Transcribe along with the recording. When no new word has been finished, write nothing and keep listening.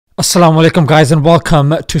Assalamu alaikum guys, and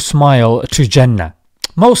welcome to Smile to Jannah.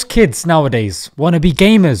 Most kids nowadays want to be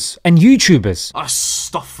gamers and YouTubers.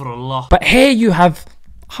 Astaghfirullah. But here you have,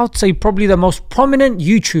 I'd say probably the most prominent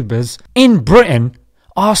YouTubers in Britain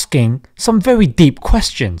asking some very deep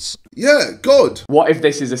questions. Yeah, God. What if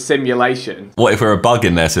this is a simulation? What if we're a bug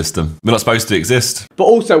in their system? We're not supposed to exist. But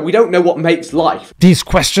also, we don't know what makes life. These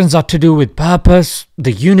questions are to do with purpose,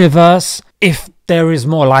 the universe, if there is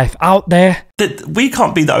more life out there. We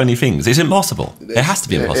can't be the only things. It's impossible. It has to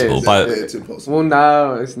be impossible. It's impossible. Well,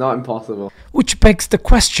 no, it's not impossible. Which begs the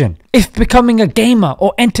question, if becoming a gamer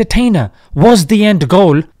or entertainer was the end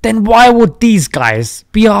goal, then why would these guys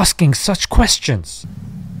be asking such questions?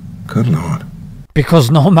 Good Lord.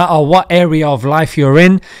 Because no matter what area of life you're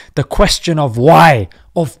in, the question of why,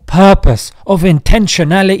 of purpose, of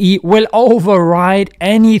intentionality will override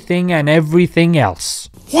anything and everything else.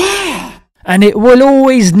 Why? And it will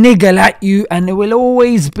always niggle at you, and it will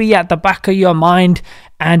always be at the back of your mind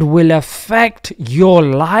and will affect your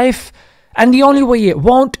life. And the only way it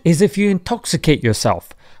won't is if you intoxicate yourself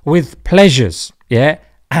with pleasures, yeah,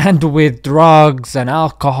 and with drugs and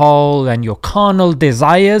alcohol and your carnal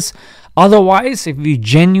desires. Otherwise, if you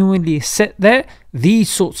genuinely sit there, these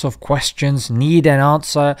sorts of questions need an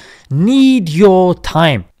answer, need your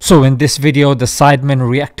time. So in this video, the Sidemen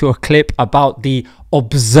react to a clip about the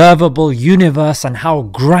observable universe and how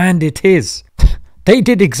grand it is. They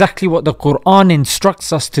did exactly what the Quran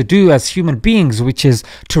instructs us to do as human beings, which is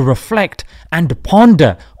to reflect and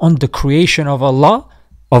ponder on the creation of Allah,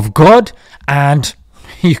 of God, and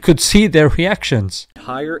you could see their reactions.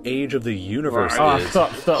 Higher age of the universe is.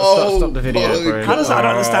 Stop the video, bro. How does that? I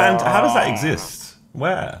don't understand. How does that exist?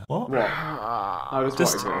 Where? What? How does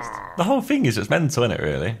Just what exist? the whole thing is just mental, isn't it?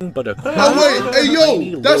 Really? But a Oh wait, hey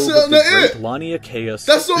yo, that's not it.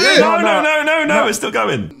 That's not it. No. It's still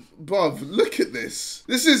going. Bruv, look at this.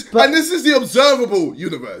 This is the observable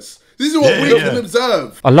universe. This is what we can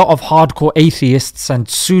observe. A lot of hardcore atheists and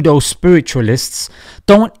pseudo-spiritualists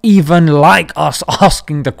don't even like us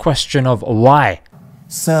asking the question of why.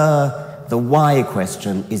 Sir, the why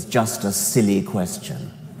question is just a silly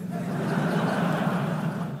question.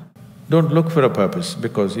 Don't look for a purpose,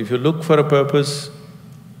 because if you look for a purpose,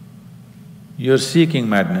 you're seeking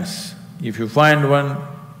madness. If you find one,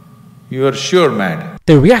 you are sure mad.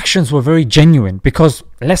 The reactions were very genuine because,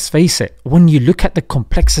 let's face it, when you look at the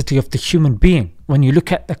complexity of the human being, when you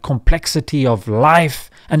look at the complexity of life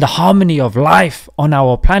and the harmony of life on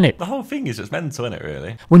our planet, The whole thing is just mental, isn't it?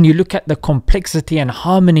 Really? when you look at the complexity and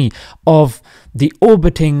harmony of the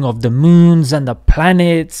orbiting of the moons and the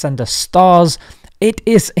planets and the stars, it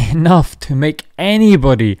is enough to make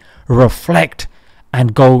anybody reflect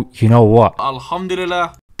and go, you know what?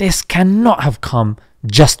 Alhamdulillah. This cannot have come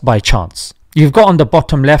just by chance. You've got on the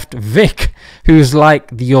bottom left Vic, who's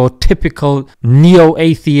like your typical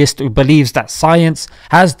neo-atheist who believes that science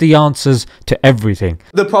has the answers to everything.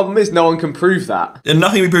 The problem is no one can prove that. And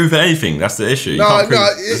nothing we prove anything. That's the issue. You No, can't prove,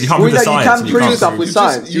 no, you can't prove the science. You can and prove can't stuff with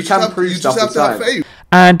science. You can prove stuff with science. Faith.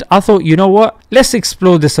 And I thought, you know what? Let's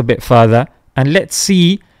explore this a bit further and let's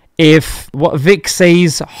see if what Vic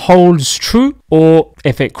says holds true or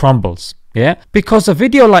if it crumbles. Yeah, because a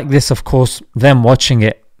video like this, of course, them watching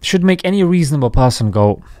it should make any reasonable person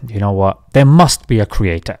go, you know what, there must be a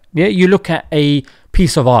creator. Yeah, you look at a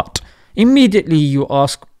piece of art, immediately you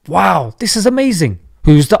ask, wow, this is amazing.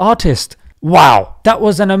 Who's the artist? Wow, that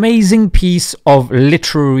was an amazing piece of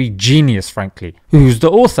literary genius, frankly. Who's the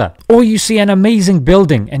author? Or you see an amazing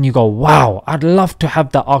building and you go, wow, I'd love to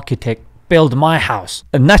have the architect build my house.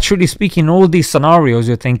 And naturally speaking, in all these scenarios,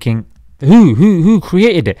 you're thinking, who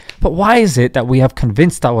created it? But why is it that we have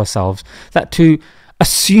convinced ourselves that to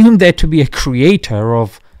assume there to be a creator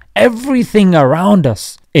of everything around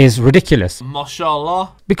us is ridiculous?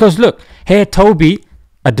 MashaAllah. Because look, here Tobi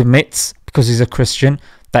admits, because he's a Christian,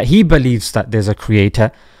 that he believes that there's a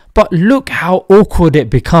creator. But look how awkward it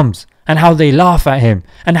becomes and how they laugh at him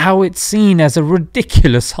and how it's seen as a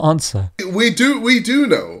ridiculous answer. We do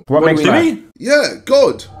know. What makes life? Yeah,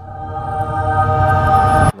 God.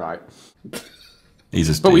 Right.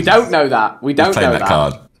 But we don't know that. We don't know that.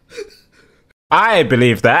 Card. I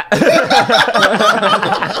believe that.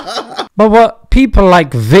 But what people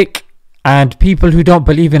like Vic and people who don't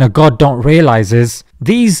believe in a God don't realize is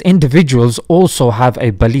these individuals also have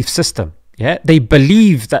a belief system. Yeah, they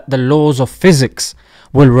believe that the laws of physics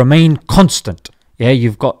will remain constant. Yeah,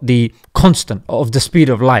 you've got the constant of the speed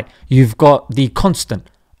of light. You've got the constant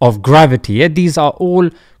of gravity. Yeah, these are all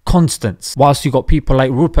constants. Whilst you got people like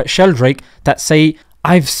Rupert Sheldrake that say,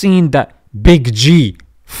 I've seen that big G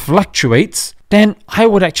fluctuates, then I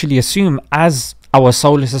would actually assume as our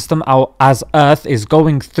solar system, as Earth is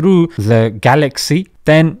going through the galaxy,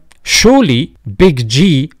 then surely big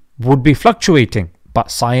G would be fluctuating.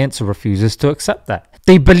 But science refuses to accept that.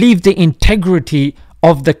 They believe the integrity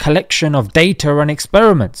of the collection of data and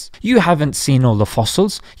experiments. You haven't seen all the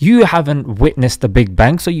fossils, you haven't witnessed the Big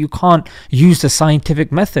Bang, so you can't use the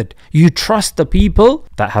scientific method. You trust the people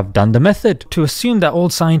that have done the method. To assume that all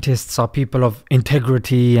scientists are people of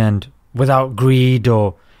integrity and without greed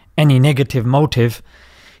or any negative motive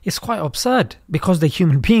is quite absurd, because they're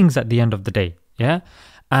human beings at the end of the day. Yeah.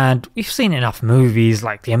 And we've seen enough movies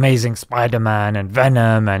like The Amazing Spider-Man and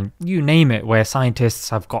Venom and you name it, where scientists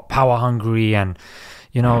have got power hungry and,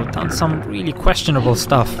 you know, done some really questionable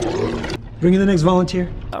stuff. Bring in the next volunteer.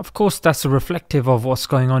 Of course, that's reflective of what's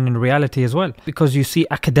going on in reality as well, because you see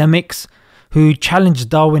academics who challenge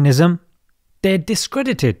Darwinism, they're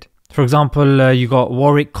discredited. For example, you got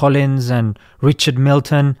Warwick Collins and Richard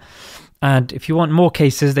Milton. And if you want more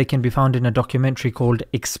cases, they can be found in a documentary called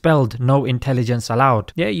Expelled, No Intelligence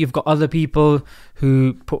Allowed. Yeah, you've got other people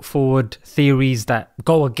who put forward theories that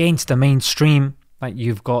go against the mainstream. Like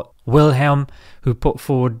you've got Wilhelm, who put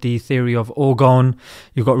forward the theory of orgone.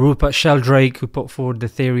 You've got Rupert Sheldrake, who put forward the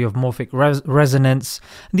theory of morphic resonance.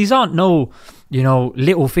 And these aren't no, you know,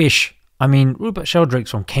 little fish. I mean, Rupert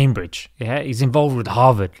Sheldrake's from Cambridge. Yeah, he's involved with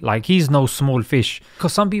Harvard. Like, he's no small fish.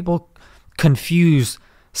 Because some people confuse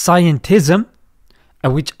scientism,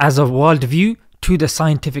 which as a worldview, to the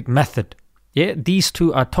scientific method. Yeah, these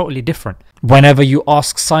two are totally different. Whenever you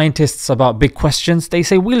ask scientists about big questions, they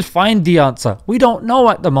say, we'll find the answer. We don't know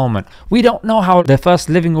at the moment. We don't know how the first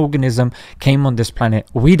living organism came on this planet.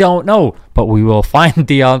 We don't know, but we will find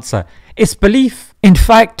the answer. It's belief. In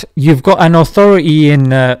fact, you've got an authority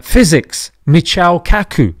in physics, Michio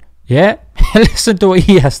Kaku. Yeah, listen to what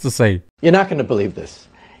he has to say. You're not going to believe this.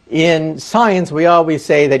 In science, we always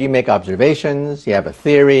say that you make observations, you have a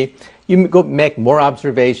theory, you go make more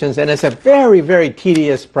observations, and it's a very, very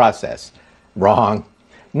tedious process. Wrong.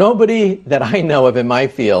 Nobody that I know of in my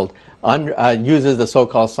field uses the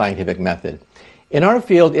so-called scientific method. In our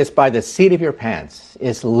field, it's by the seat of your pants.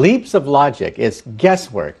 It's leaps of logic. It's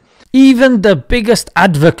guesswork. Even the biggest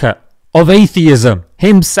advocate of atheism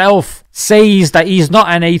himself says that he's not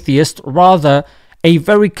an atheist, rather a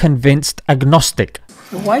very convinced agnostic.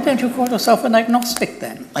 Why don't you call yourself an agnostic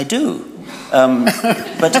then? I do,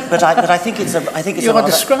 but I think it's a. I think it's. You are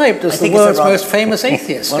described as the world's most famous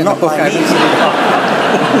atheist. Well, not by me.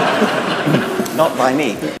 Not by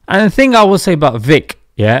me. And the thing I will say about Vic,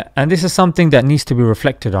 yeah, and this is something that needs to be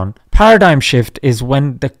reflected on. Paradigm shift is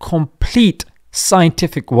when the complete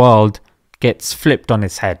scientific world gets flipped on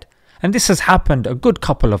its head. And this has happened a good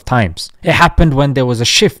couple of times. It happened when there was a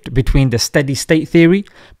shift between the steady state theory,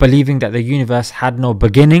 believing that the universe had no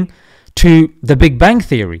beginning, to the Big Bang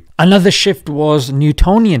theory. Another shift was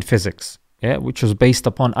Newtonian physics, yeah, which was based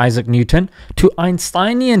upon Isaac Newton, to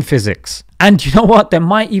Einsteinian physics. And you know what? There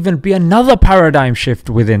might even be another paradigm shift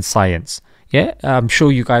within science. Yeah, I'm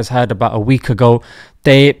sure you guys heard about a week ago,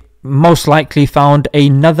 they most likely found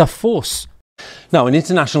another force. Now, an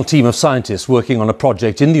international team of scientists working on a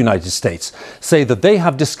project in the United States say that they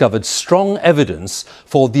have discovered strong evidence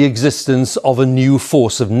for the existence of a new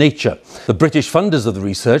force of nature. The British funders of the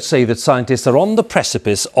research say that scientists are on the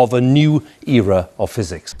precipice of a new era of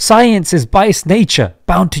physics. Science is by its nature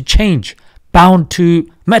bound to change, bound to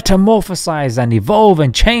metamorphosize and evolve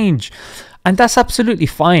and change. And that's absolutely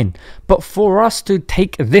fine. But for us to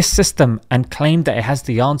take this system and claim that it has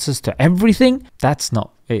the answers to everything, it's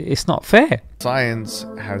not fair. Science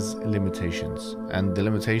has limitations, and the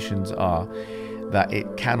limitations are that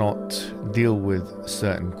it cannot deal with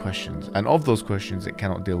certain questions. And of those questions it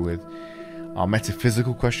cannot deal with are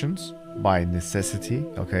metaphysical questions by necessity,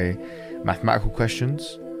 okay? Mathematical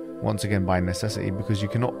questions, once again by necessity, because you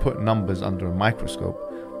cannot put numbers under a microscope.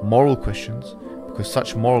 Moral questions, because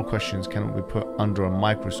such moral questions cannot be put under a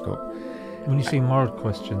microscope. When you say moral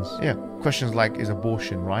questions? Yeah, questions like, is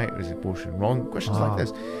abortion right? Is abortion wrong? Questions like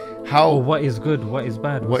this. How? Or what is good? What is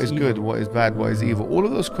bad? What is good? What is bad? What is evil? All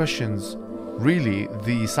of those questions, really,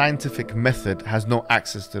 the scientific method has no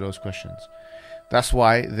access to those questions. That's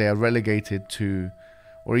why they are relegated to,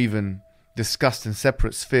 or even discussed in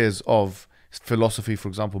separate spheres of philosophy, for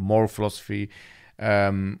example, moral philosophy,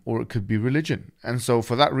 or it could be religion. And so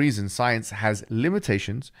for that reason, science has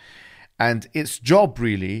limitations, and its job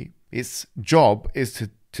is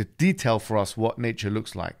to detail for us what nature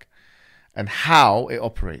looks like and how it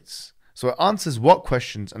operates. So it answers what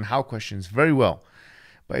questions and how questions very well,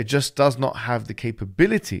 but it just does not have the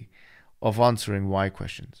capability of answering why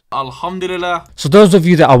questions. Alhamdulillah. So those of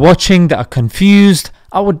you that are watching, that are confused,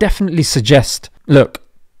 I would definitely suggest, look,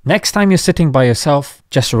 Next time you're sitting by yourself,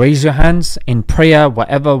 just raise your hands in prayer,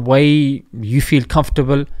 whatever way you feel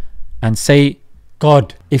comfortable, and say,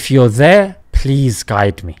 God, if you're there, please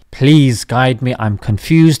guide me. Please guide me. I'm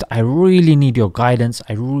confused. I really need your guidance.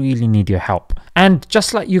 I really need your help. And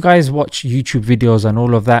just like you guys watch YouTube videos and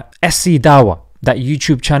all of that, SC Dawa, that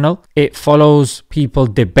YouTube channel, it follows people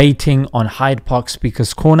debating on Hyde Park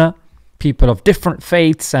Speaker's Corner, people of different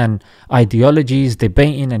faiths and ideologies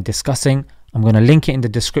debating and discussing. I'm going to link it in the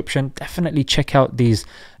description. Definitely check out these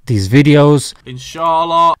videos.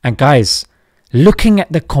 Inshallah. And guys, looking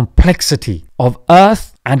at the complexity of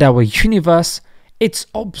Earth and our universe, it's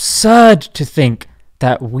absurd to think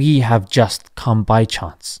that we have just come by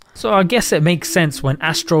chance. So I guess it makes sense when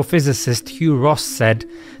astrophysicist Hugh Ross said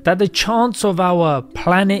that the chance of our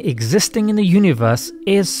planet existing in the universe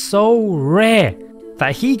is so rare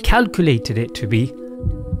that he calculated it to be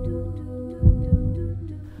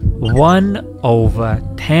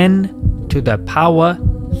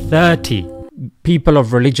 1/10⁻30. People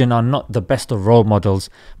of religion are not the best of role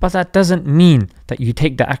models, but that doesn't mean that you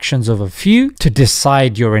take the actions of a few to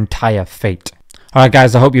decide your entire fate. Alright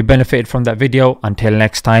guys, I hope you benefited from that video. Until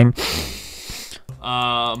next time.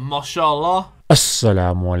 Mashallah.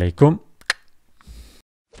 Assalamu alaikum.